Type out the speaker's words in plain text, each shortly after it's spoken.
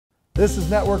This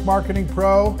is Network Marketing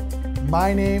Pro.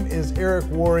 My name is Eric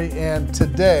Worre, and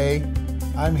today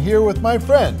I'm here with my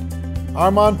friend,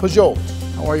 Armand Puyolt.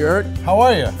 How are you, Eric? How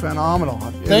are you? Phenomenal.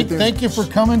 Thank you for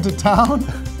coming to town.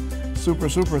 Super.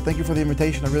 Thank you for the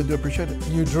invitation. I really do appreciate it.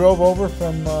 You drove over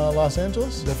from Los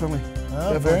Angeles? Definitely.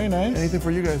 Oh, very nice. Anything for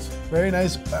you guys. Very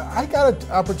nice. I got an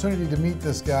opportunity to meet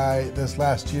this guy this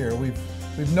last year.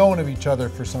 We've known of each other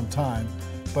for some time,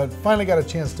 but finally got a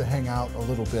chance to hang out a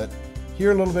little bit,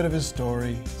 hear a little bit of his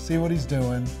story, see what he's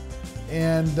doing,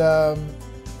 and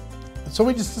so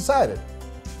we just decided,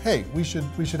 hey, we should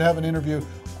have an interview.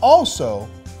 Also,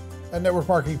 at Network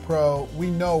Marketing Pro,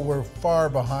 we know we're far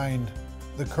behind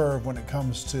the curve when it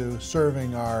comes to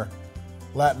serving our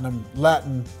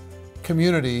Latin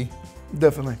community.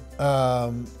 Definitely.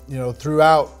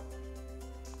 Throughout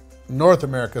North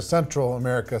America, Central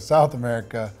America, South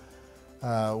America,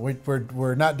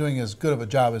 we're not doing as good of a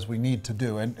job as we need to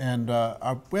do, and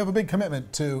we have a big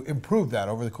commitment to improve that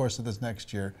over the course of this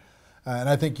next year, and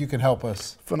I think you can help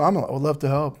us. Phenomenal. I would love to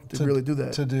help to really do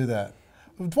that. To do that.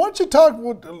 Why don't you talk,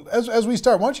 as we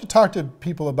start, why don't you talk to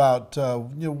people about,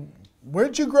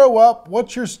 where'd you grow up?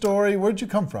 What's your story? Where'd you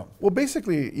come from? Well,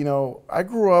 basically, I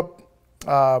grew up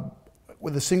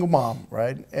with a single mom,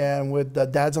 right? And with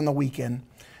dads on the weekend,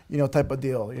 type of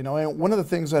deal, And one of the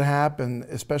things that happened,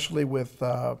 especially with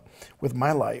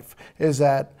my life, is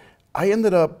that I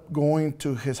ended up going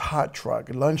to his hot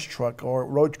truck, lunch truck, or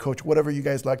road coach, whatever you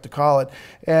guys like to call it,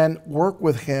 and work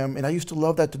with him. And I used to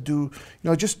love that to do,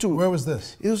 just to. Where was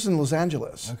this? It was in Los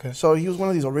Angeles. Okay. So he was one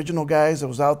of these original guys that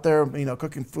was out there,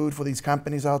 cooking food for these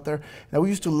companies out there. And we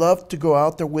used to love to go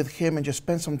out there with him and just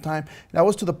spend some time. And I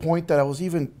was to the point that I was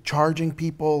even charging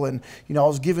people, and I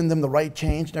was giving them the right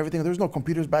change and everything. There was no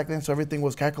computers back then, so everything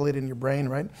was calculated in your brain,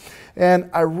 right? And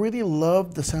I really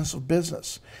loved the sense of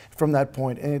business from that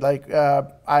point. And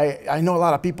I know a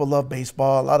lot of people love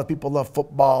baseball, a lot of people love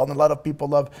football, and a lot of people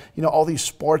love, all these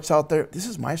sports out there. This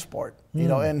is my sport,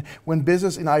 and when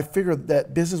business, I figured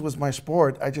that business was my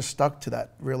sport, I just stuck to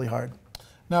that really hard.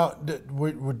 Now,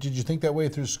 did you think that way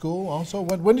through school also?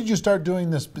 When did you start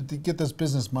doing this, to get this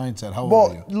business mindset? How old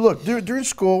were you? Well, look, during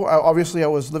school, obviously I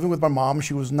was living with my mom.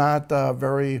 She was not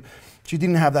she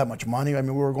didn't have that much money. I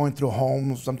mean, we were going through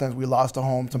homes. Sometimes we lost a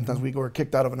home. Sometimes we were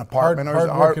kicked out of an apartment. It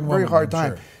was a very hard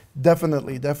time. Sure.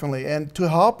 Definitely. And to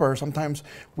help her, sometimes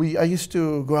I used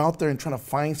to go out there and try to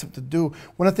find something to do.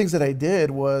 One of the things that I did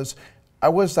was, I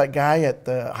was that guy at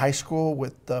the high school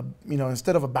with,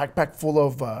 instead of a backpack full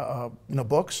of,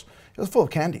 books, it was full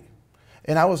of candy.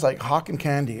 And I was like hawking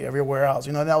candy everywhere else,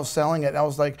 and I was selling it. I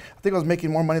was like, I think I was making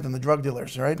more money than the drug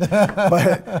dealers, right?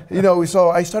 But,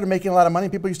 so I started making a lot of money.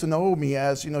 People used to know me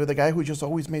as, the guy who just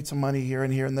always made some money here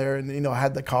and there, and,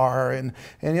 had the car. And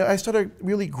I started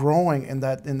really growing in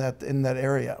that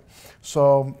area.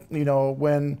 So,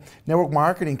 when network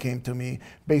marketing came to me,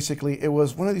 basically it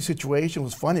was one of these situations. It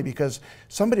was funny because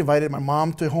somebody invited my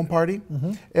mom to a home party.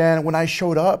 And when I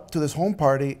showed up to this home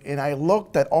party and I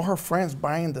looked at all her friends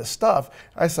buying this stuff,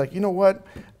 I was like, you know what?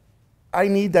 I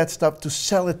need that stuff to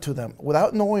sell it to them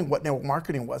without knowing what network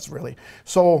marketing was really.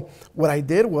 So what I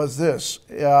did was this,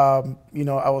 I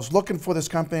was looking for this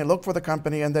company, I looked for the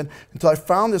company, and then until I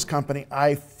found this company,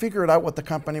 I figured out what the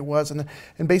company was and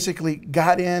basically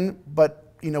got in,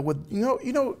 but and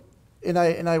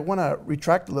I want to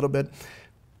retract a little bit.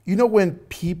 When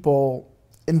people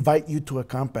invite you to a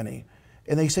company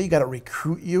and they say you got to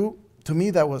recruit you, to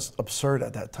me, that was absurd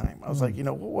at that time. I was like,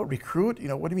 what recruit?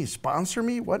 What do you mean, sponsor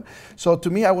me? What? So to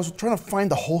me, I was trying to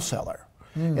find the wholesaler.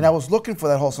 And I was looking for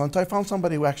that wholesaler until I found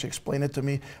somebody who actually explained it to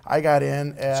me. I got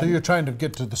in. And so you're trying to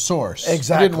get to the source.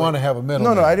 Exactly. You didn't want to have a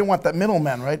middleman. No, I didn't want that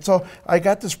middleman, right? So I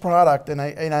got this product and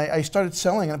I started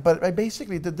selling it, but I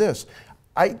basically did this.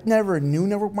 I never knew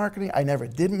network marketing. I never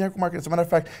did network marketing. As a matter of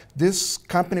fact, this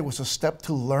company was a step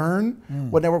to learn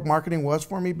what network marketing was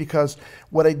for me, because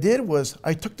what I did was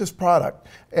I took this product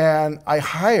and I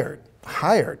hired.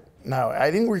 Now, I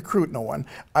didn't recruit no one.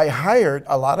 I hired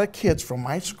a lot of kids from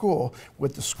my school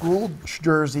with the school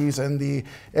jerseys and the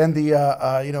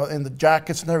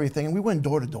jackets and everything, and we went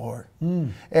door to door.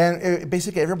 And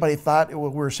basically, everybody thought we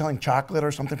were selling chocolate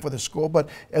or something for the school, but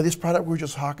this product we were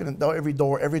just hawking it every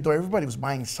door. Everybody was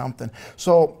buying something.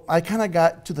 So I kind of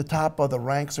got to the top of the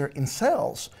ranks there in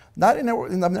sales. Not in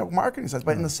the network marketing sense,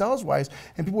 but in the sales wise,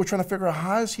 and people were trying to figure out,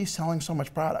 how is he selling so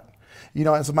much product?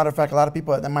 As a matter of fact, a lot of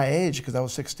people at my age, because I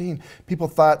was 16, people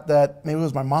thought that maybe it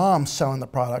was my mom selling the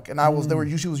product, and they were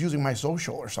usually using my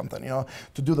social or something,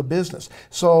 to do the business.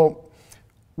 So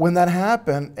when that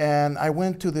happened, and I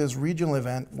went to this regional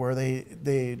event where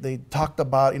they talked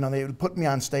about, they would put me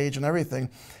on stage and everything,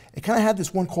 it kind of had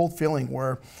this one cold feeling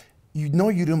where you know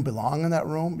you didn't belong in that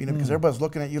room, you know, because everybody's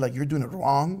looking at you like you're doing it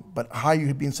wrong, but how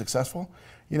you being successful,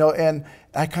 you know. And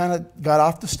I kind of got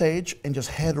off the stage and just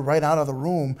headed right out of the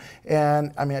room.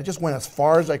 And I mean, I just went as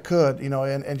far as I could, you know,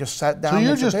 and just sat down. So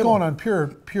you're just going on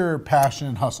pure passion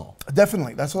and hustle.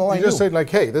 Definitely, that's all I knew. You just said like,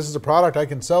 hey, this is a product, I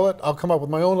can sell it. I'll come up with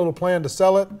my own little plan to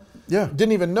sell it. Yeah.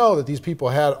 Didn't even know that these people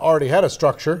already had a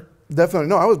structure. Definitely,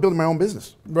 no. I was building my own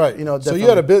business. Right. You know. So definitely. you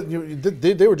had a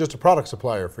bit. They were just a product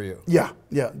supplier for you. Yeah.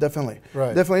 Yeah. Definitely.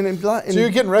 Right. Definitely. So you're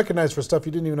getting recognized for stuff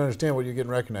you didn't even understand what you're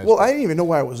getting recognized. Well, for. I didn't even know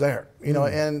why I was there. You know,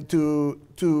 and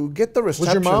to get the reception.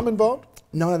 Was your mom involved?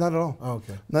 No, not at all. Oh,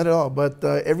 okay. Not at all. But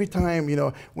every time, you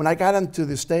know, when I got onto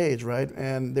the stage, right,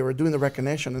 and they were doing the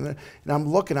recognition, and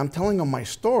I'm telling them my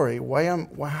story,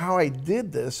 how I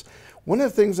did this. One of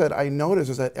the things that I noticed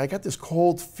is that I got this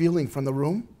cold feeling from the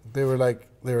room. They were like,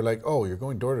 oh, you're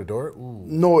going door to door? Ooh.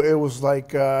 No, it was like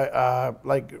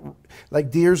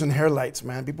deers and headlights,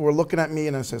 man. People were looking at me,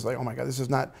 and I says like, oh my God, this is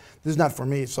not for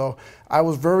me. So I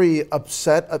was very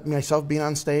upset at myself being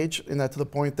on stage, and that to the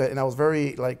point that, and I was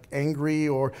very like angry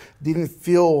or didn't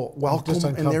feel welcome just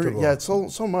in there. Yeah,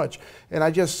 so much. And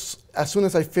I just, as soon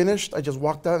as I finished, I just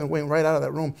walked out and went right out of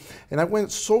that room. And I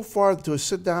went so far to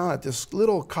sit down at this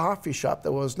little coffee shop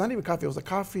that was not even coffee; it was a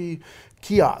coffee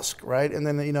kiosk, right? And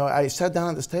then, you know, I sat down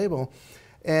at this table,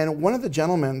 and one of the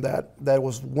gentlemen that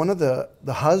was one of the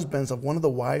husbands of one of the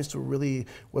wives who really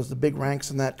was the big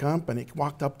ranks in that company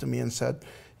walked up to me and said,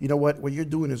 you know what you're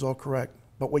doing is all correct,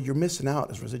 but what you're missing out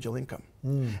is residual income.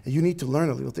 And you need to learn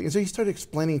a little thing. And so he started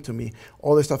explaining to me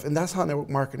all this stuff, and that's how network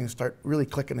marketing started really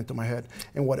clicking into my head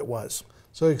and what it was.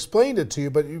 So he explained it to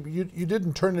you, but you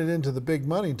didn't turn it into the big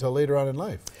money until later on in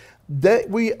life.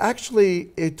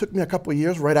 It took me a couple of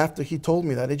years right after he told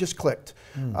me that. It just clicked.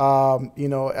 You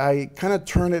know, I kind of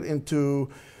turned it into,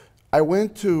 I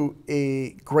went to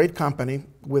a great company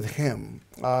with him,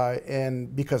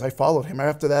 and because I followed him.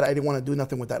 After that, I didn't want to do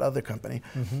nothing with that other company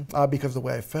because of the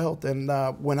way I felt. And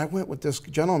when I went with this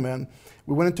gentleman,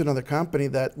 we went into another company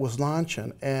that was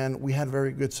launching, and we had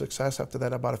very good success after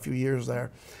that, about a few years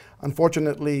there.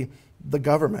 Unfortunately, the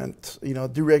government, you know,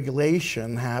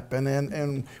 deregulation happened,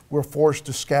 and we're forced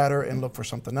to scatter and look for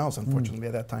something else, unfortunately,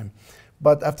 at that time.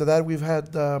 But after that, we've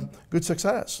had good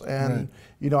success. And,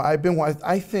 you know,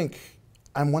 I think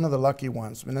I'm one of the lucky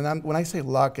ones. And when I say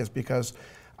luck, it's because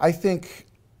I think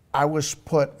I was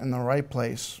put in the right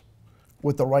place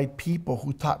with the right people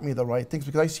who taught me the right things,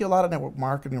 because I see a lot of network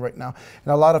marketing right now,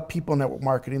 and a lot of people in network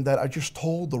marketing that are just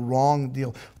told the wrong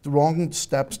deal, the wrong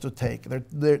steps to take.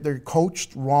 They're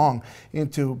coached wrong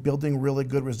into building really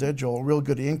good residual, real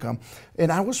good income.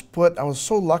 And I was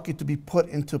so lucky to be put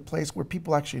into a place where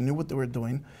people actually knew what they were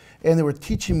doing, and they were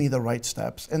teaching me the right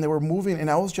steps, and they were moving,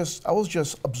 and I was just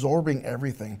absorbing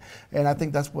everything. And I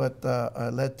think that's what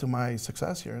led to my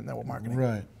success here in network marketing.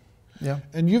 Right. Yeah.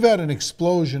 And you've had an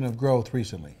explosion of growth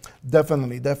recently.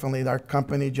 Definitely. Our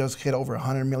company just hit over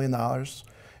 $100 million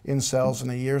in sales in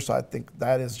a year, so I think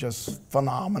that is just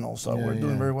phenomenal. So we're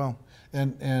doing very well.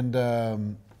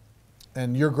 And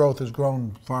your growth has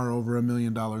grown far over $1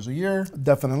 million a year.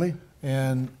 Definitely.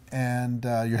 And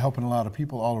you're helping a lot of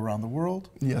people all around the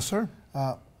world. Yes, sir.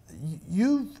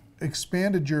 You've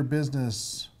expanded your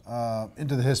business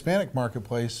into the Hispanic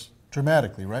marketplace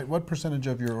dramatically, right? What percentage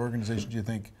of your organization do you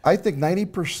think? I think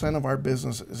 90% of our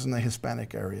business is in the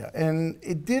Hispanic area, and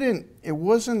it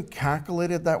wasn't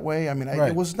calculated that way. I mean,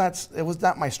 it was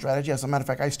not my strategy. As a matter of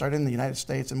fact, I started in the United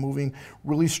States and moving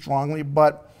really strongly,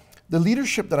 but the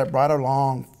leadership that I brought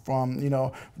along from, you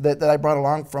know, that I brought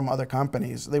along from other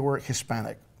companies, they were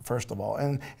Hispanic, first of all,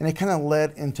 and it kind of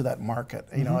led into that market,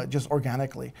 you know, just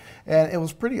organically. And it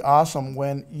was pretty awesome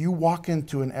when you walk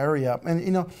into an area, and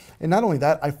you know, and not only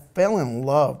that, I fell in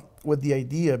love with the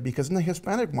idea, because in the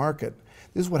Hispanic market,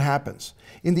 this is what happens.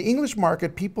 In the English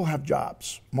market, people have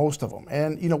jobs, most of them,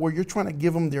 and you know, where you're trying to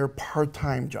give them their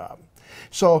part-time job.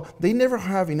 So they never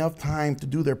have enough time to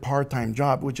do their part-time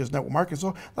job, which is network marketing. So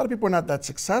a lot of people are not that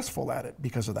successful at it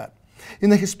because of that. In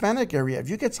the Hispanic area, if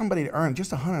you get somebody to earn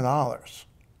just $100,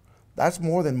 that's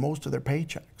more than most of their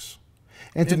paychecks.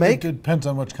 And it depends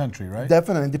on which country, right?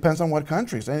 Definitely, it depends on what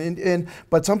countries.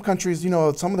 But some countries, you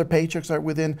know, some of their paychecks are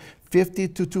within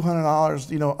 $50 to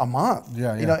 $200, you know, a month.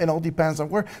 Yeah, yeah. You know, it all depends on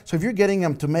where. So if you're getting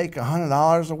them to make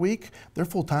 $100 a week, they're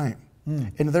full time.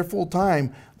 And if they're full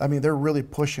time, I mean, they're really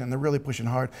pushing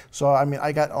hard. So, I mean,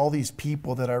 I got all these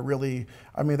people that are really,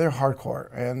 I mean, they're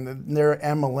hardcore, and they're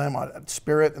MLM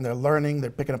spirit, and they're learning, they're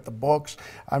picking up the books.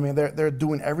 I mean, they're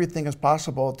doing everything as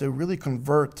possible to really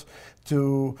convert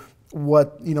to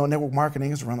what, you know, network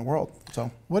marketing is around the world. So,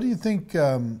 what do you think,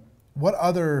 what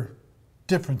other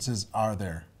differences are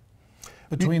there?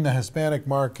 between the Hispanic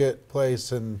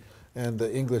marketplace and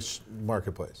the English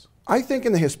marketplace? I think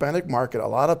in the Hispanic market, a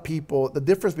lot of people, the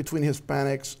difference between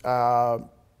Hispanics,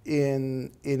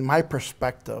 in my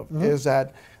perspective, is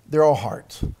that they're all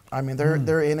hearts. I mean,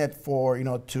 they're in it for, you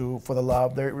know, for the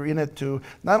love. They're in it to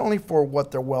not only for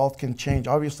what their wealth can change.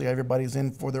 Obviously, everybody's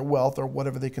in for their wealth or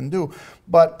whatever they can do,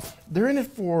 but they're in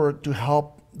it to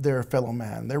help their fellow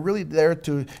man. They're really there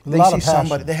to, they see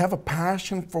somebody, they have a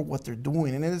passion for what they're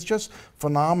doing, and it's just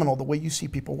phenomenal the way you see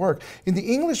people work. In the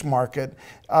English market,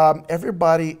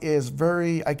 everybody is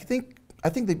very, I think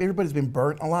everybody's been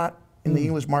burnt a lot in the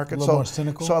English market. A little more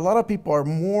cynical. So a lot of people are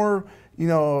more, you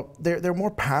know, they're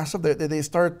more passive. They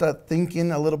start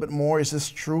thinking a little bit more. Is this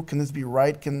true? Can this be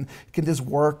right? Can this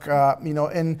work? You know,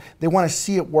 and they want to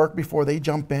see it work before they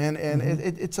jump in. And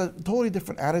it's a totally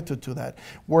different attitude to that.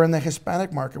 Where in the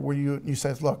Hispanic market, where you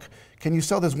say, look, can you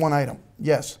sell this one item?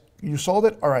 Yes. You sold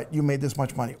it? All right. You made this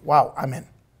much money. Wow, I'm in.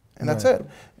 And that's it.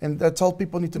 And that's all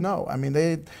people need to know. I mean,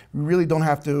 they really don't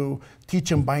have to teach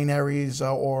them binaries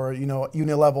or, you know,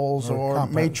 unilevels or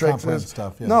matrices.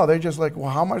 Stuff, yeah. No, they're just like,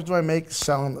 well, how much do I make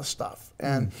selling the stuff?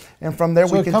 And from there,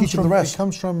 we can teach them the rest. It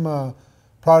comes from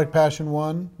product passion,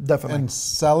 one. Definitely. And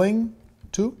selling,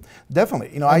 two.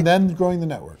 Definitely. You know, and then growing the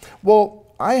network. Well,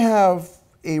 I have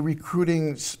a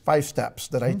recruiting 5 steps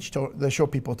that I show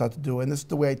people how to do. And this is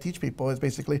the way I teach people is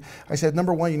basically, I said,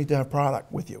 number 1, you need to have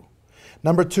product with you.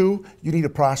 Number 2, you need a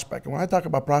prospect. And when I talk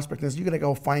about prospecting, you got to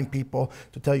go find people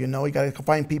to tell you no. You got to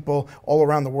find people all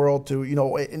around the world to, you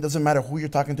know, it doesn't matter who you're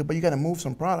talking to, but you got to move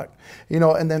some product. You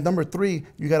know, and then number 3,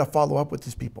 you got to follow up with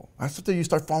these people. After you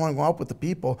start following up with the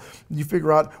people, you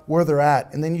figure out where they're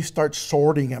at, and then you start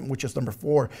sorting them, which is number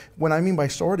 4. What I mean by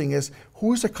sorting is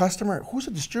who's a customer, who's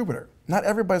a distributor. Not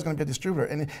everybody's going to be a distributor.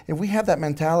 And if we have that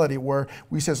mentality where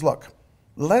we says, look,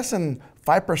 less than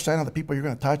 5% of the people you're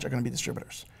going to touch are going to be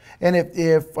distributors. And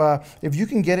if you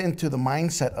can get into the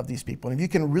mindset of these people, and if you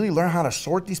can really learn how to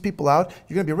sort these people out,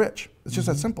 you're going to be rich. It's just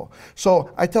that simple.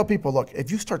 So I tell people, look, if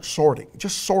you start sorting,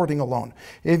 just sorting alone,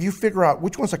 if you figure out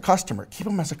which one's a customer, keep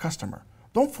them as a customer.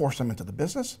 Don't force them into the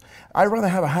business. I'd rather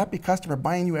have a happy customer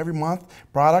buying you every month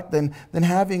product than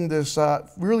having this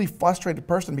really frustrated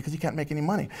person because he can't make any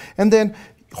money. And then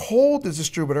hold the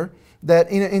distributor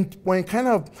that when kind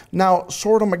of now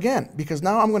sort them again, because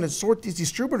now I'm going to sort these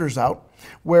distributors out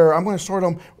where I'm going to sort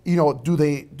them, you know, do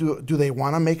they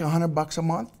want to make $100 a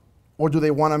month? Or do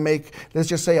they want to make, let's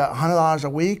just say $100 a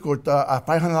week or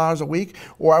 $500 a week?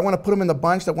 Or I want to put them in the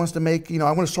bunch that wants to make, you know,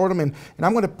 I want to sort them in, and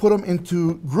I'm going to put them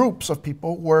into groups of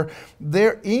people where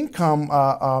their income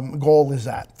goal is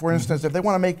at. For instance, if they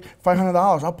want to make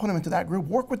 $500, I'll put them into that group.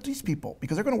 Work with these people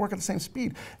because they're going to work at the same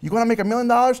speed. You want to make $1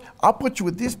 million? I'll put you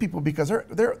with these people because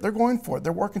they're going for it.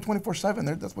 They're working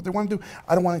 24/7. That's what they want to do.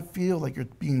 I don't want to feel like you're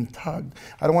being tugged.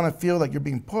 I don't want to feel like you're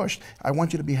being pushed. I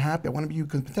want you to be happy. I want to be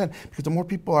content because the more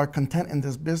people are content in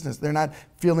this business, they're not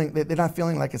feeling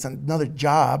like it's another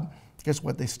job. Guess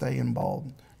what? They stay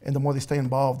involved, and the more they stay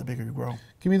involved, the bigger you grow.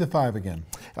 Give me the 5 again.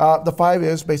 The 5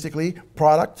 is basically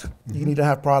product. You need to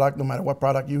have product, no matter what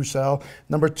product you sell.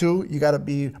 Number 2, you got to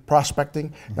be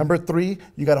prospecting. Number 3,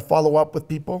 you got to follow up with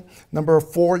people. Number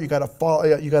 4, you got to follow.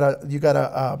 You got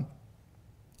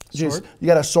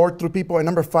to sort through people. And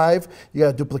number 5, you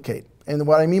got to duplicate. And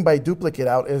what I mean by duplicate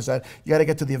out is that you got to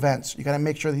get to the events. You got to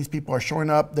make sure these people are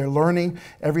showing up. They're learning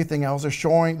everything else.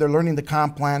 They're learning the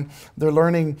comp plan. They're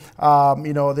learning,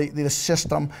 you know, the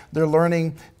system. They're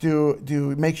learning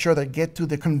to make sure they get to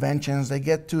the conventions. They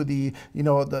get to the, you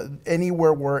know,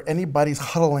 anywhere where anybody's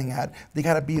huddling at. They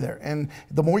got to be there. And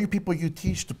the more people you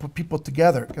teach to put people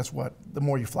together, guess what? The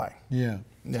more you fly. Yeah.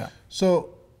 Yeah.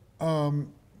 So,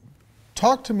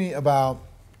 talk to me about.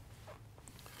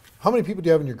 How many people do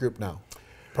you have in your group now,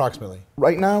 approximately?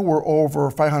 Right now, we're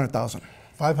over 500,000.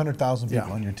 500,000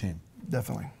 people on your team?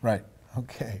 Definitely. Right,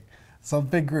 okay. So a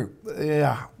big group.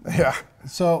 Yeah, yeah.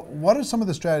 So what are some of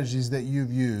the strategies that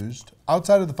you've used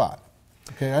outside of the 5?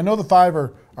 Okay, I know the 5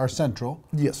 are central.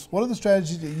 Yes. What are the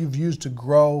strategies that you've used to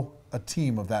grow a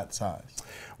team of that size?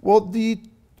 Well,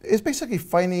 it's basically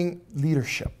finding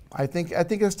leadership. I think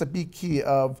that's the big key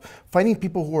of finding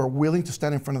people who are willing to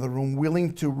stand in front of the room,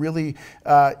 willing to really,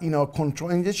 you know, control,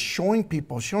 and just showing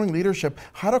leadership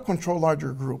how to control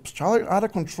larger groups, how to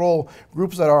control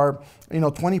groups that are, you know,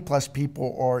 20 plus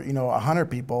people or, you know, 100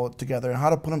 people together, and how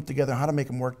to put them together, how to make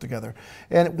them work together.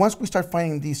 And once we start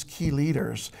finding these key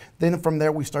leaders, then from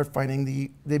there we start finding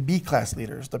the B-class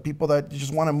leaders, the people that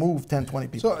just want to move 10, 20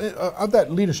 people. So of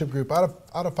that leadership group, out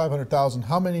of 500,000,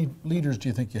 how many leaders do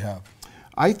you think you have?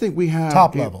 I think we have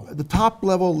top level. The top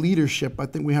level leadership. I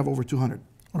think we have over 200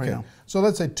 right now. So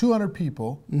let's say 200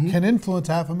 people can influence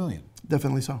 500,000.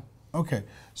 Definitely so. Okay,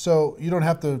 so you don't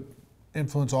have to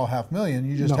influence all 500,000.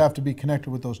 You just No. have to be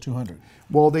connected with those 200.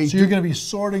 Well, So you're going to be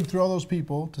sorting through all those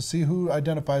people to see who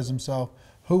identifies himself,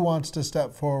 who wants to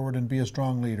step forward and be a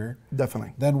strong leader.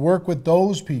 Definitely. Then work with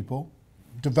those people,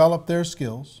 develop their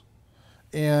skills,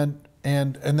 and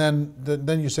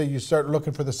then you say you start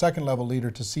looking for the second level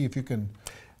leader to see if you can,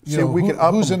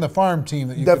 who's in the farm team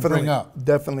that you can bring up.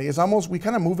 Definitely. It's almost, we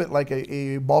kind of move it like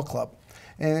a ball club.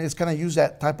 And it's kind of use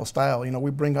that type of style.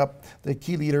 We bring up the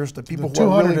key leaders, the people The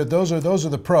who are 200, really, those are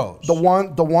the pros.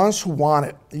 the ones who want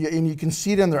it, and you can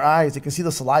see it in their eyes. You can see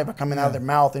the saliva coming out of their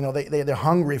mouth. They're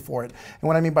hungry for it. And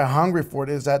what I mean by hungry for it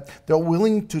is that they're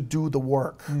willing to do the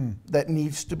work that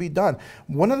needs to be done.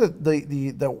 One of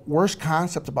the worst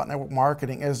concepts about network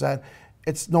marketing is that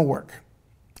it's no work.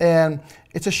 And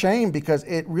it's a shame because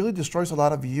it really destroys a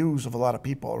lot of views of a lot of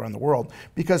people around the world,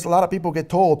 because a lot of people get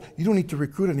told, you don't need to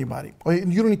recruit anybody, or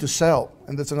you don't need to sell,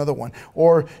 and that's another one,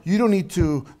 or you don't need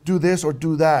to do this or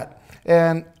do that.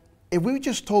 And if we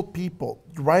just told people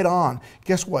right on,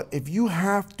 guess what? If you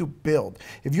have to build,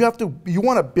 you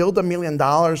want to build $1 million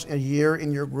a year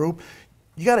in your group,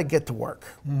 you got to get to work.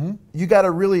 You got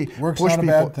to really Work's push not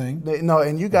people. a bad thing. No,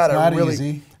 and you got to really.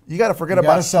 Easy. You got to forget You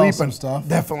about gotta sell sleeping. some stuff.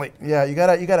 Definitely, yeah. You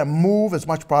got to move as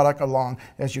much product along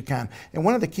as you can. And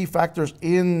one of the key factors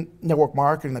in network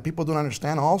marketing that people don't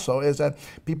understand also is that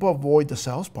people avoid the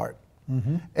sales part.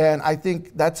 And I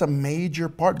think that's a major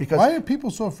part, because Why are people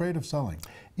so afraid of selling?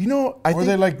 I Or think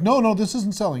they're like, no, this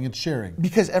isn't selling, it's sharing.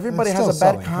 because everybody It's has a still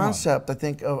bad selling, come on. concept, I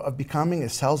think, of becoming a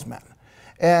salesman.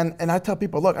 And I tell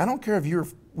people, look, I don't care if you're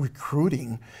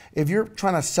recruiting, if you're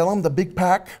trying to sell them the big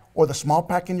pack or the small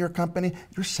pack in your company,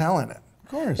 you're selling it. Of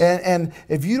course. And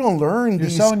if you don't learn You're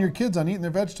these, selling your kids on eating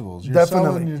their vegetables. You're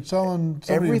Definitely. You're selling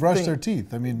somebody to brush their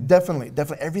teeth. I mean, definitely,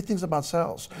 everything's about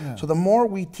sales. Yeah. So the more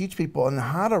we teach people and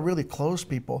how to really close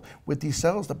people with these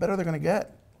sales, the better they're going to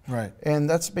get. right. And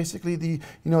that's basically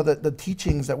the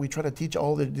teachings that we try to teach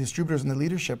all the distributors and the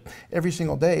leadership every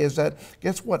single day, is that,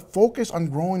 guess what? Focus on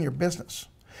growing your business.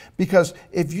 Because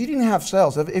if you didn't have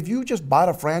sales, if you just bought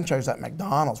a franchise at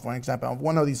McDonald's, for example,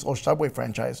 one of these, or Subway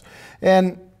franchise,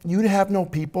 and you'd have no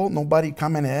people, nobody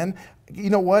coming in, you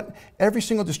know what? Every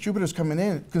single distributor is coming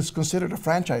in is considered a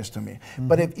franchise to me.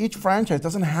 But if each franchise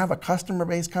doesn't have a customer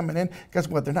base coming in, guess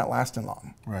what? They're not lasting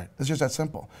long. Right. It's just that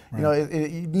simple. Right.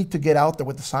 You need to get out there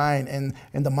with the sign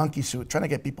and the monkey suit, trying to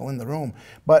get people in the room.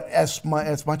 But as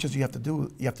much as you have to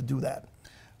do that.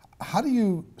 How do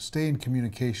you stay in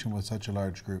communication with such a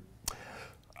large group?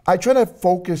 I try to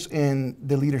focus in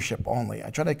the leadership only. I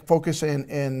try to focus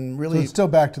in really. So it's still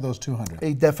back to those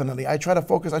 200. Definitely. I try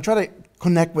to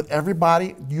connect with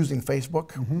everybody using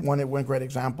Facebook, one great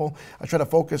example. I try to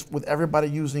focus with everybody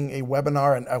using a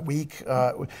webinar and a week,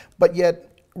 but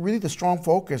yet really the strong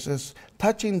focus is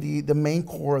touching the main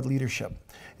core of leadership.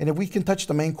 And if we can touch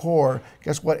the main core,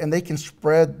 guess what? And they can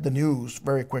spread the news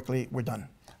very quickly, we're done.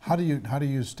 How do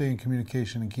you stay in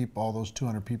communication and keep all those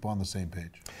 200 people on the same page?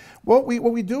 Well,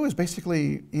 what we do is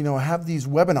basically, have these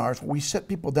webinars where we sit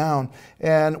people down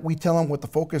and we tell them what the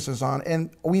focus is on,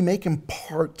 and we make them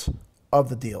part of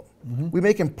the deal. We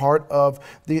make him part of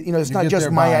the, it's not just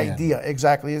my idea.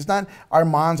 Exactly. It's not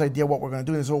Armand's idea what we're going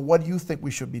to do. So what do you think we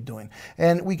should be doing?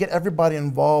 And we get everybody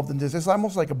involved in this. It's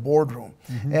almost like a boardroom.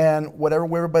 And whatever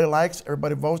everybody likes,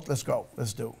 everybody votes, let's go,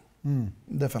 let's do.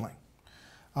 Definitely.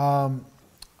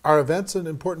 Are events an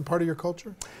important part of your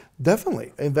culture?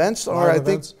 Definitely. Events are, I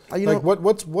think, like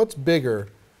what's bigger,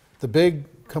 the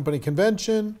big company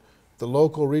convention, the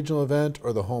local regional event,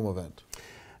 or the home event?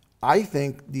 I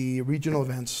think the regional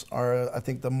events are, I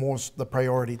think, the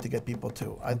priority to get people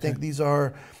to. I think these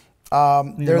are.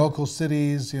 Your local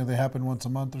cities, they happen once a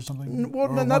month or something? Well,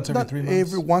 or not once every 3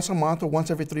 months? once a month or once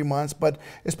every 3 months, but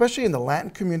especially in the Latin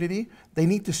community, they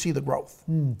need to see the growth.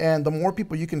 And the more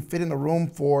people you can fit in a room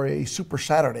for a Super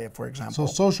Saturday, for example.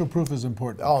 So social proof is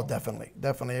important. Oh, definitely,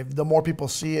 definitely. If the more people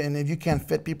see it, and if you can't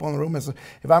fit people in the room,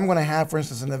 if I'm going to have, for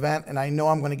instance, an event and I know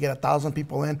I'm going to get 1,000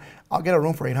 people in, I'll get a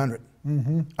room for 800.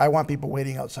 I want people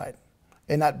waiting outside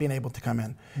and not being able to come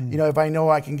in. If I know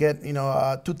I can get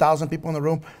 2,000 people in the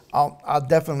room, I'll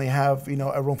definitely have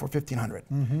a room for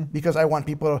 1,500 because I want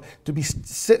people to be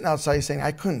sitting outside saying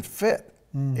I couldn't fit.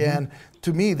 And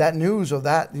to me, that news of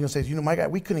that says my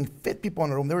God, we couldn't fit people in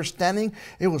the room. They were standing.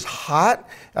 It was hot.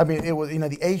 I mean, it was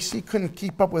the AC couldn't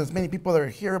keep up with as many people that are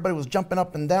here. Everybody was jumping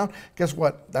up and down. Guess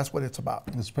what? That's what it's about.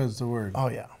 It spreads the word. Oh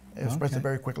yeah. Expressed it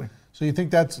very quickly. So you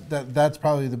think that's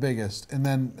probably the biggest, and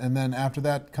then after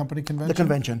that, company convention. The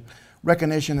convention.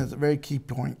 Recognition is a very key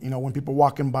point. You know, when people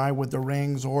walking by with their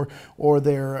rings or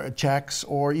their checks,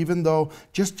 or even though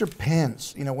just their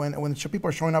pins. You know, when people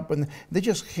are showing up and they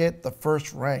just hit the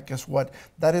first rank, guess what?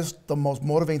 That is the most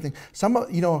motivating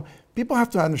thing. People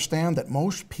have to understand that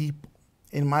most people,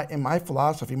 in my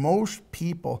philosophy, most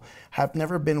people have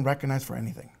never been recognized for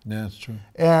anything. Yeah, that's true.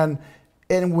 And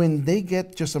when they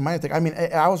get just a minor thing, I mean,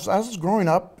 I was growing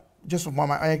up. Just for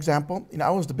my example, I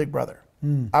was the big brother.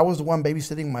 I was the one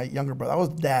babysitting my younger brother. I was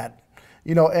dad,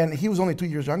 and he was only 2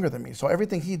 years younger than me. So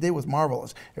everything he did was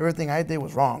marvelous. Everything I did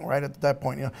was wrong, right, at that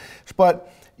point,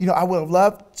 But, I would have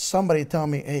loved somebody to tell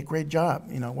me, hey, great job.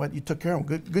 What, you took care of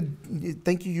him. Good,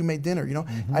 thank you, you made dinner,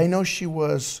 I know she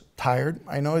was tired.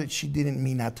 I know that she didn't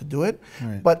mean not to do it.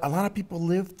 Right. But a lot of people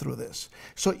live through this.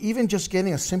 So even just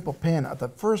getting a simple pin at the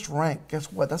first rank,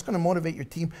 guess what? That's going to motivate your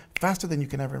team faster than you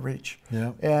can ever reach.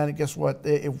 Yeah. And guess what?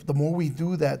 The more we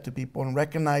do that to people and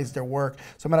recognize their work.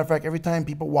 As a matter of fact, every time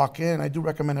people walk in, I do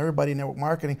recommend everybody in network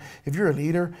marketing, if you're a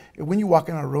leader, when you walk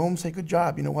in a room, say, good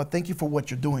job. You know what? Thank you for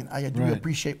what you're doing. I do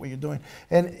appreciate what you're doing.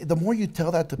 And the more you tell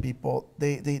that to people,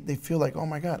 they feel like, oh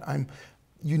my God,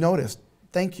 you noticed.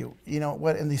 Thank you.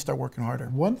 And they start working harder.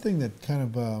 One thing that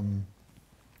kind of,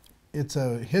 it's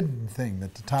a hidden thing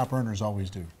that the top earners always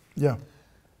do. Yeah.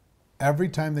 Every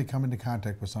time they come into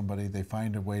contact with somebody, they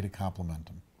find a way to compliment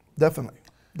them. Definitely.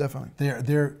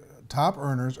 Their top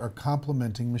earners are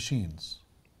complimenting machines.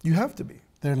 You have to be.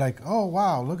 They're like, oh,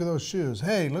 wow, look at those shoes.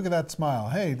 Hey, look at that smile.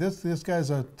 Hey, this guy's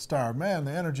a star. Man,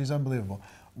 the energy's unbelievable.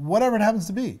 Whatever it happens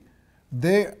to be.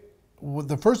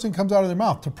 The first thing comes out of their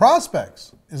mouth to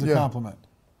prospects is a compliment.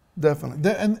 Definitely.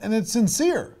 And it's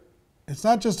sincere. It's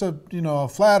not just a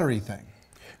flattery thing.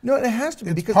 No, it has to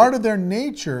be. Because part of their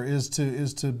nature is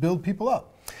to build people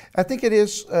up. I think it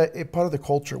is a part of the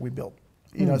culture we build,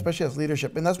 especially as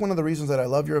leadership. And that's one of the reasons that I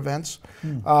love your events,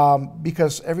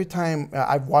 because every time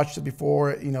I've watched it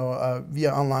before,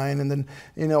 via online and then,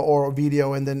 or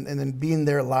video and then being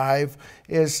there live,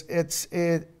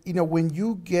 when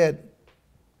you get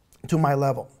to my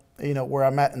level, where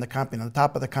I'm at in the company, on the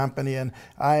top of the company, and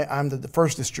I'm the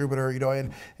first distributor,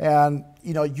 and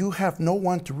you have no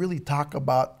one to really talk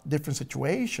about different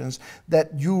situations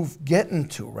that you've gotten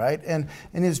to, right? And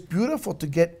it's beautiful to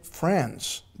get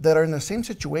friends that are in the same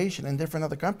situation in different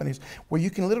other companies where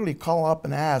you can literally call up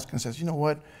and ask and says, you know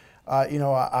what?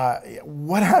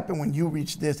 What happened when you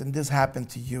reached this and this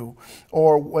happened to you,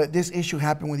 or what this issue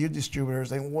happened with your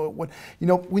distributors, and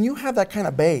when you have that kind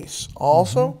of base,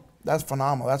 also, that's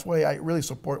phenomenal. That's why I really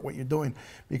support what you're doing,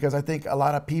 because I think a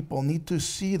lot of people need to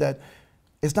see that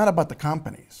it's not about the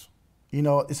companies.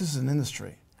 This is an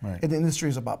industry, right? And the industry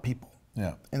is about people.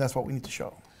 Yeah, and that's what we need to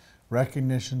show.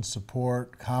 Recognition,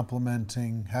 support,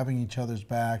 complimenting, having each other's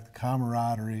back, the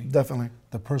camaraderie. Definitely.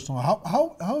 The personal.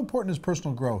 How important is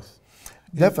personal growth?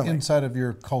 Definitely. Inside of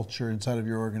your culture, inside of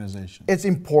your organization. It's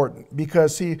important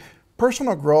because, see,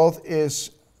 personal growth is,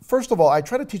 first of all, I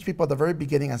try to teach people at the very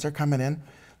beginning as they're coming in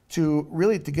to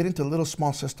get into a little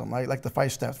small system, like the 5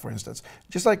 steps, for instance.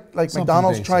 Just like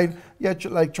McDonald's tries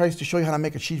to show you how to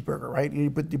make a cheeseburger, right?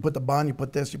 You put the bun, you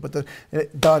put this, you put the,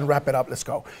 done, wrap it up, let's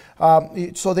go.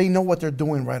 So they know what they're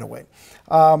doing right away.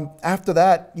 After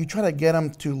that, you try to get them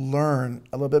to learn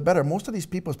a little bit better. Most of these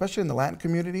people, especially in the Latin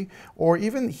community, or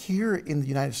even here in the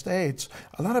United States,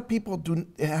 a lot of people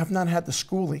have not had the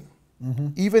schooling.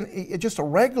 Even just a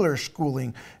regular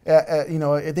schooling,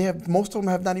 most of them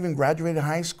have not even graduated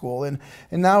high school, and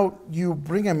now you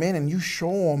bring them in and you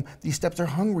show them these steps. They're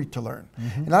hungry to learn.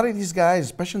 And a lot of these guys,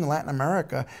 especially in Latin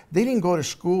America, they didn't go to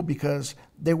school because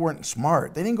they weren't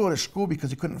smart. They didn't go to school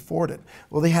because they couldn't afford it.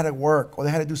 Well, they had to work or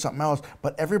they had to do something else,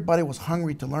 but everybody was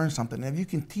hungry to learn something. And if you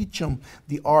can teach them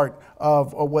the art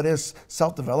of what is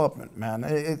self-development, man,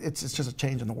 it's just a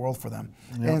change in the world for them.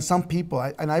 Yeah. And some people,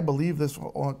 and I believe this,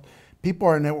 people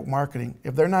are in network marketing.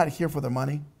 If they're not here for the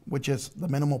money, which is the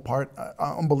minimal part,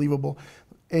 unbelievable,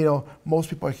 most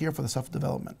people are here for the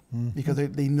self-development because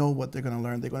they know what they're going to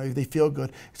learn. They feel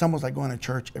good. It's almost like going to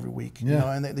church every week.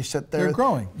 And they sit there. They're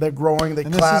growing. They're growing. They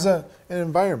clap. This is an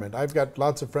environment. I've got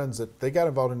lots of friends that they got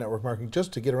involved in network marketing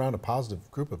just to get around a positive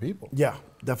group of people. Yeah,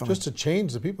 definitely. Just to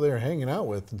change the people they're hanging out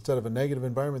with. Instead of a negative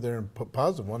environment, they're in a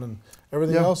positive one, and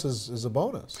everything else is a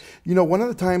bonus. One of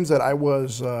the times that I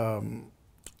was.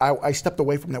 I stepped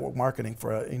away from network marketing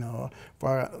for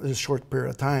a short period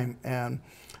of time, and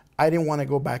I didn't want to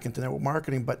go back into network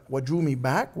marketing. But what drew me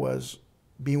back was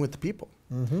being with the people,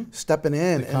 stepping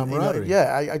in, and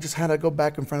I just had to go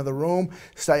back in front of the room.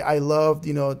 So I loved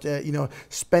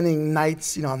spending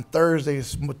nights on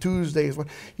Thursdays, Tuesdays.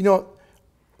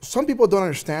 some people don't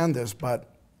understand this, but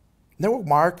network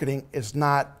marketing is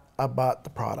not about the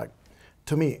product.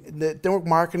 To me, the network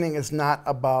marketing is not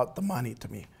about the money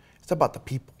to me. It's about the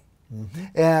people.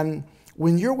 And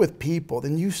when you're with people,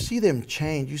 then you see them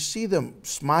change. You see them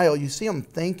smile. You see them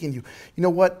thanking you. You know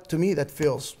what? To me, that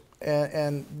feels,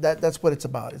 and that's what it's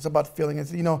about. It's about feeling.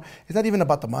 It's, you know, it's not even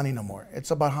about the money no more.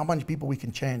 It's about how many people we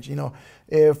can change. You know,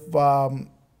 if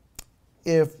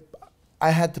I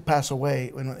had to pass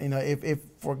away, you know, if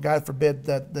for God forbid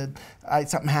that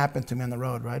something happened to me on the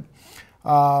road, right?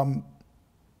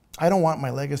 I don't want my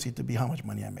legacy to be how much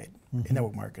money I made in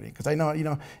network marketing, because I know, you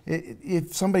know,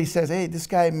 if somebody says, hey, this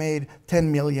guy made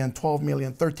 10 million, 12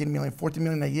 million, 13 million, 14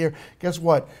 million a year, guess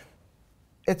what?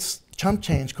 It's chump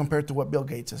change compared to what Bill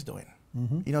Gates is doing.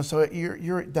 You know, so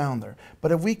you're down there.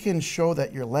 But if we can show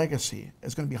that your legacy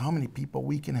is going to be how many people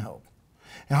we can help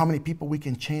and how many people we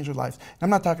can change their lives. And I'm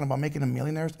not talking about making them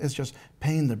millionaires. It's just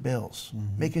paying their bills,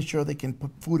 making sure they can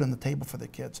put food on the table for their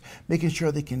kids, making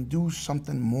sure they can do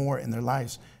something more in their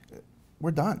lives. We're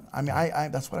done. I mean,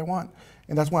 that's what I want.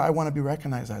 And that's what I want to be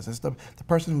recognized as the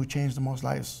person who changed the most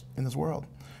lives in this world.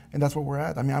 And that's where we're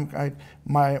at. I mean,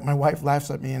 my wife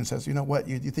laughs at me and says, you know what,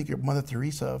 you think you're Mother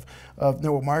Teresa of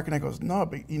network marketing? I goes, no,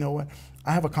 but you know what,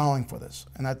 I have a calling for this.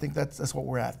 And I think that's what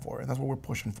we're at for, and that's what we're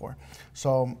pushing for.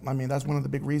 So, I mean, that's one of the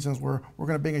big reasons we're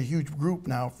going to bring a huge group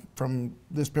now from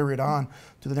this period on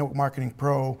to the Network Marketing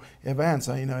Pro events.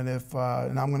 You know,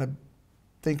 and I'm going to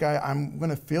I'm going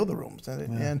to fill the rooms,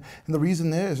 and the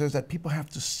reason is that people have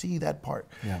to see that part.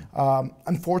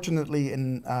 Unfortunately,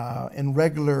 in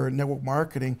regular network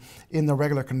marketing, in the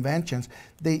regular conventions,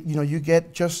 you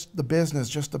get just the business,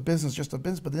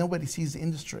 but nobody sees the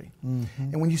industry.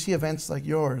 And when you see events like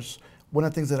yours, one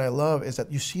of the things that I love is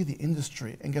that you see the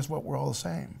industry, and guess what? We're all the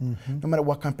same. No matter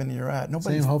what company you're at,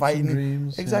 nobody's same fighting. Hopes and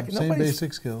dreams, exactly. Same Nobody's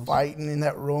basic skills. Fighting in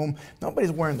that room.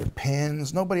 Nobody's wearing their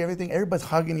pins. Everybody's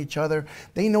hugging each other.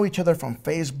 They know each other from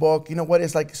Facebook. You know what?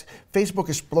 It's like Facebook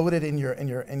exploded in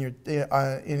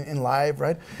live,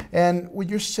 right? And when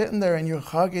you're sitting there and you're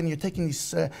hugging, you're taking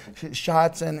these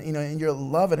shots, and and you're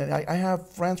loving it. I have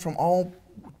friends from all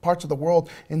parts of the world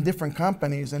in different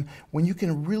companies, and when you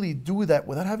can really do that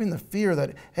without having the fear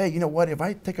that, hey, you know what, if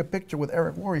I take a picture with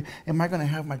Eric Worre, am I going to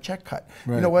have my check cut?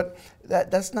 Right. You know what,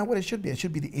 that's not what it should be. It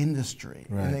should be the industry,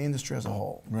 and the industry as a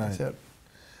whole. That's it.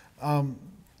 You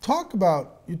talked a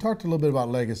little bit about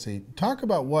legacy. Talk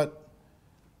about what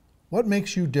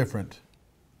makes you different.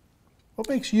 What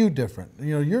makes you different?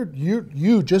 You know,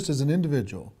 you just as an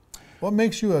individual. What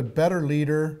makes you a better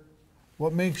leader?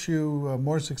 What makes you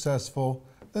more successful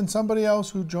than somebody else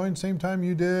who joined same time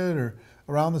you did or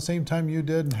around the same time you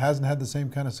did and hasn't had the same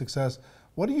kind of success?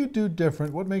 What do you do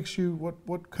different? What makes you,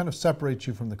 what kind of separates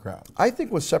you from the crowd? I think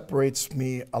what separates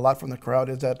me a lot from the crowd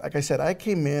is that, like I said, I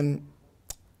came in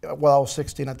well, I was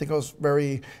 16. I think I was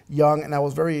very young, and I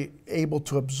was very able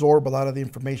to absorb a lot of the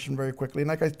information very quickly. And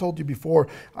like I told you before,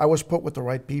 I was put with the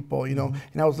right people, and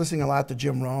I was listening a lot to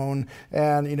Jim Rohn,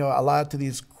 and a lot to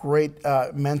these great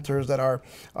mentors that are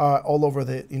all over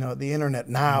the the internet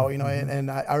now.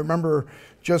 And I remember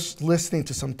just listening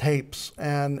to some tapes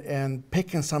and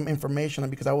picking some information,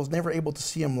 because I was never able to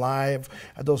see them live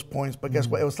at those points. But guess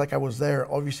what? It was like I was there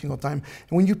every single time.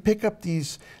 And when you pick up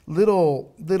these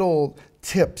little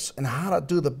tips and how to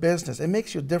do the business, it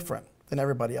makes you different than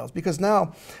everybody else. Because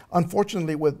now,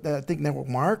 unfortunately, with I think network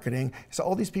marketing, so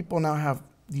all these people now have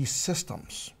these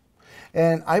systems,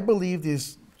 and I believe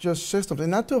these just systems, and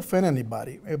not to offend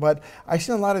anybody, but I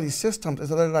see a lot of these systems as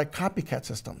they're like copycat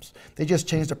systems. They just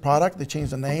change the product, they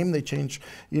change the name, they change,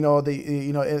 it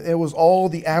was all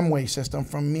the Amway system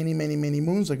from many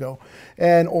moons ago,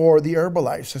 or the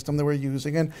Herbalife system they were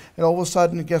using, and all of a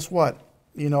sudden, guess what?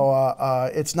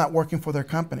 It's not working for their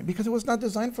company because it was not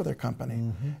designed for their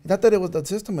company. Not that the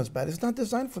system is bad, it's not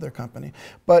designed for their company.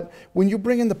 But when you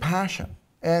bring in the passion,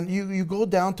 and you go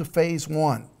down to phase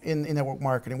one in network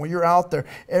marketing, where you're out there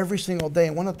every single day.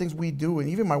 And one of the things we do, and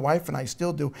even my wife and I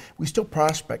still do, we still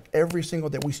prospect every single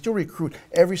day. We still recruit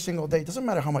every single day. It doesn't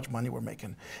matter how much money we're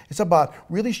making. It's about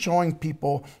really showing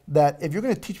people that if you're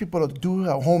going to teach people to do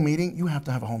a home meeting, you have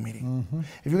to have a home meeting.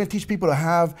 If you're going to teach people to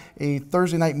have a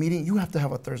Thursday night meeting, you have to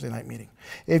have a Thursday night meeting.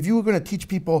 If you're going to teach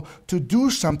people to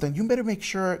do something, you better make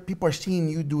sure people are seeing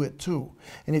you do it too.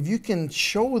 And if you can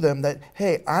show them that,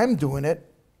 hey, I'm doing it,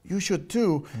 you should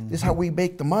too. This is how we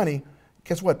make the money.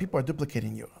 Guess what? People are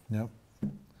duplicating you. Yep.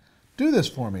 Do this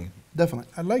for me. Definitely.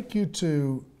 I'd like you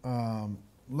to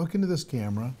look into this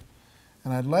camera,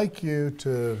 and I'd like you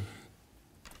to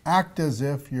act as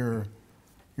if you're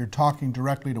talking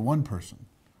directly to one person.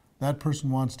 That person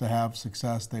wants to have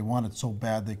success. They want it so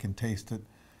bad they can taste it.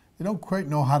 they don't quite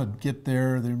know how to get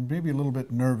there. They're maybe a little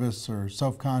bit nervous or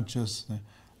self-conscious. They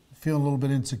feel a little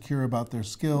bit insecure about their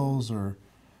skills or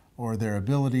their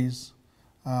abilities.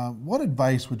 What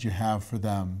advice would you have for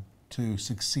them to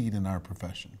succeed in our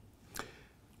profession?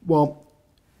 Well,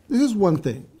 this is one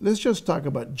thing. Let's just talk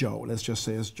about Joe. Let's just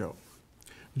say it's Joe.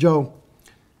 Joe,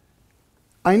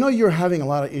 I know you're having a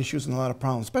lot of issues and a lot of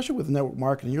problems, especially with network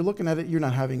marketing. You're looking at it, you're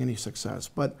not having any success.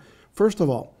 But first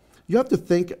of all, you have to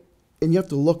think and you have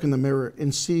to look in the mirror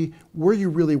and see where you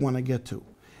really want to get to.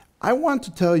 I want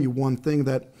to tell you one thing,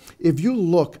 that if you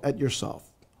look at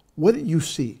yourself, what do you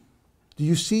see? Do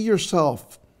you see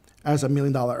yourself as $1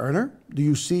 million earner? Do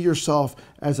you see yourself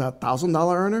as a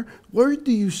 $1,000 earner? Where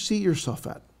do you see yourself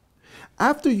at?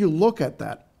 After you look at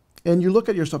that and you look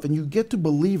at yourself and you get to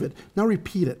believe it, now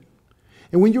repeat it.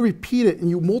 And when you repeat it and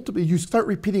you start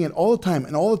repeating it all the time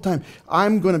and all the time,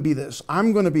 I'm going to be this,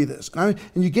 I'm going to be this. And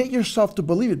you get yourself to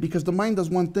believe it, because the mind does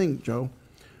one thing, Joe.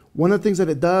 One of the things that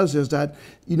it does is that,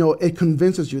 it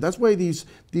convinces you. That's why these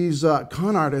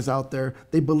con artists out there,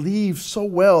 they believe so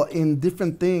well in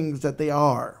different things that they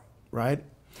are, right?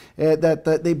 That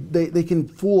they can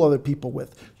fool other people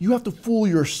with. You have to fool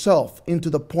yourself into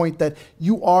the point that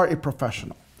you are a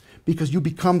professional, because you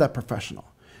become that professional.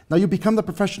 Now you become the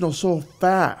professional so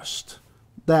fast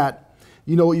that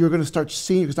you're going to start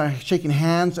seeing, you start shaking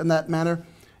hands in that manner,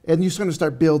 and you're going to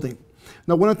start building.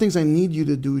 Now, one of the things I need you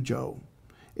to do, Joe,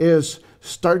 is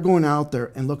start going out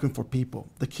there and looking for people.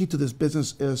 The key to this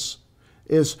business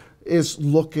is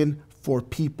looking for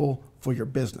people for your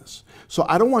business. So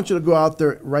I don't want you to go out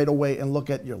there right away and look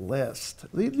at your list.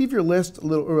 Leave your list a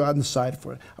little on the side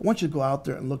for it. I want you to go out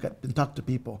there and look at and talk to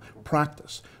people.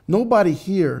 Practice. Nobody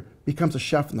here becomes a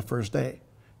chef on the first day.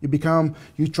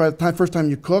 You try the first time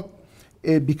you cook,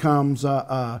 it becomes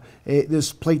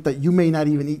this plate that you may not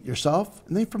even eat yourself.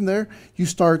 And then from there, you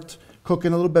start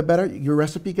cooking a little bit better. Your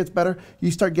recipe gets better. You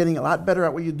start getting a lot better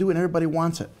at what you do, and everybody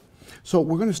wants it. So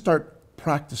we're going to start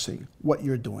practicing what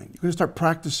you're doing. You're going to start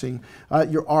practicing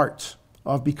your art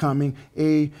of becoming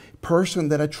a person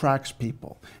that attracts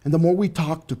people. And the more we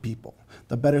talk to people,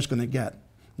 the better it's going to get.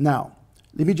 Now,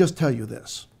 let me just tell you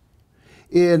this.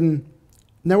 In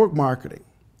network marketing,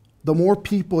 the more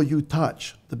people you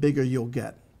touch, the bigger you'll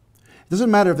get. It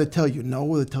doesn't matter if they tell you no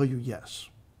or they tell you yes.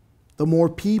 The more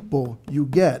people you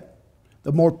get,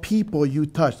 the more people you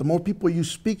touch, the more people you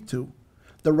speak to,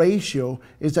 the ratio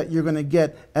is that you're going to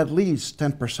get at least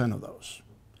 10% of those.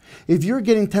 If you're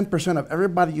getting 10% of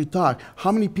everybody you talk,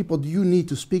 how many people do you need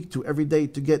to speak to every day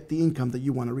to get the income that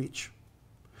you want to reach?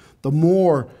 The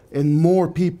more and more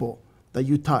people that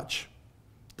you touch,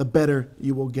 the better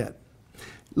you will get.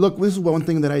 Look, this is one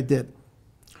thing that I did.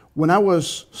 When I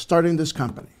was starting this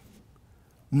company,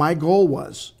 my goal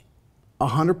was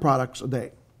 100 products a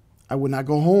day. I would not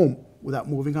go home without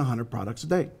moving 100 products a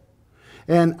day.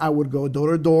 And I would go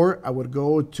door to door. I would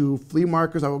go to flea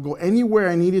markets. I would go anywhere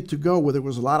I needed to go where there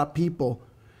was a lot of people.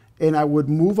 And I would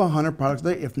move 100 products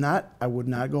a day. If not, I would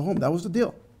not go home. That was the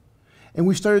deal. And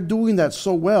we started doing that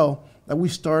so well that we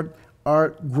started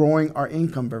growing our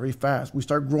income very fast. We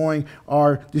start growing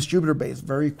our distributor base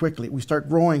very quickly. We start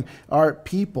growing our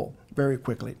people very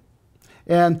quickly.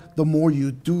 And the more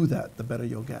you do that, the better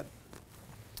you'll get.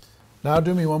 Now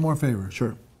do me one more favor.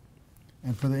 Sure.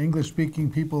 And for the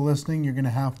English-speaking people listening, you're going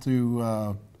to have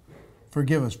to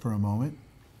forgive us for a moment.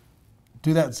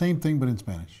 Do that same thing, but in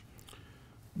Spanish.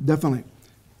 Definitely.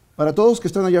 Para todos que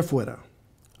están allá afuera,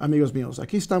 amigos míos,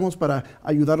 aquí estamos para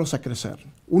ayudarlos a crecer.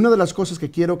 Una de las cosas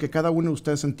que quiero que cada uno de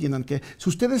ustedes entiendan, que si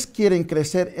ustedes quieren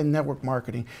crecer en network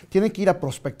marketing, tienen que ir a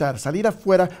prospectar, salir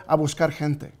afuera a buscar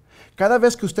gente. Cada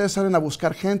vez que ustedes salen a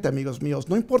buscar gente, amigos míos,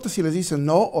 no importa si les dicen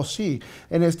no o sí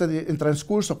en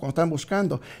transcurso, cuando están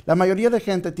buscando, la mayoría de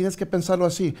gente, tienes que pensarlo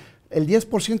así, el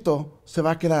 10% se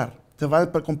va a quedar, te va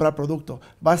a comprar producto,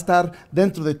 va a estar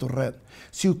dentro de tu red.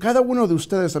 Si cada uno de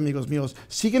ustedes, amigos míos,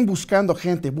 siguen buscando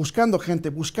gente,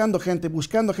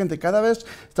 cada vez,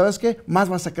 ¿sabes qué? Más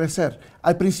vas a crecer.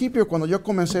 Al principio, cuando yo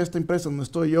comencé esta empresa donde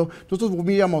estoy yo, nosotros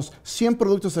movíamos 100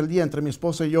 productos al día entre mi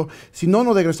esposa y yo, si no,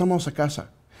 nos regresamos a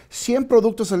casa. 100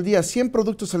 productos al día, 100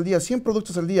 productos al día, 100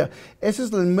 productos al día. Ese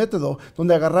es el método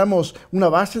donde agarramos una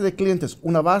base de clientes,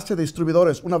 una base de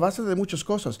distribuidores, una base de muchas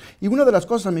cosas. Y una de las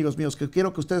cosas, amigos míos, que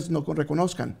quiero que ustedes no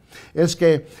reconozcan, es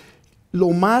que lo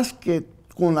más que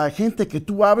con la gente que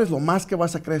tú hables, lo más que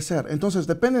vas a crecer. Entonces,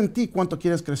 depende en ti cuánto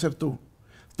quieres crecer tú.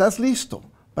 ¿Estás listo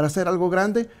para hacer algo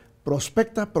grande?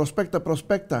 Prospecta, prospecta,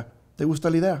 prospecta. ¿Te gusta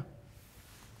la idea?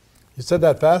 You said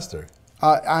that faster.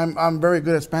 I'm very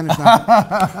good at Spanish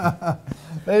now.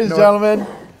 Ladies and gentlemen,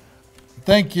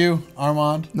 Thank you,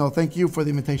 Armand. No, thank you for the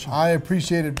invitation. I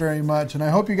appreciate it very much, and I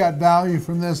hope you got value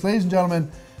from this. Ladies and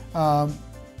gentlemen,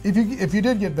 if you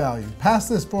did get value, pass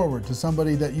this forward to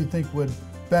somebody that you think would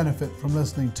benefit from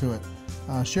listening to it.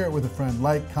 Share it with a friend,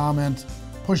 like, comment,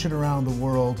 push it around the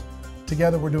world.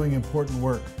 Together we're doing important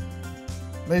work.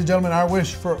 Ladies and gentlemen, our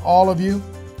wish for all of you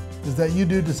is that you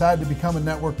do decide to become a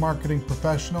network marketing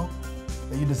professional,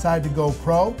 that you decide to go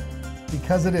pro,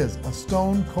 because it is a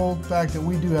stone cold fact that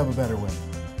we do have a better way.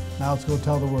 Now let's go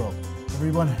tell the world.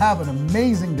 Everyone have an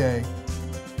amazing day,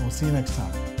 and we'll see you next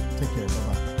time. Take care,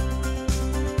 bye-bye.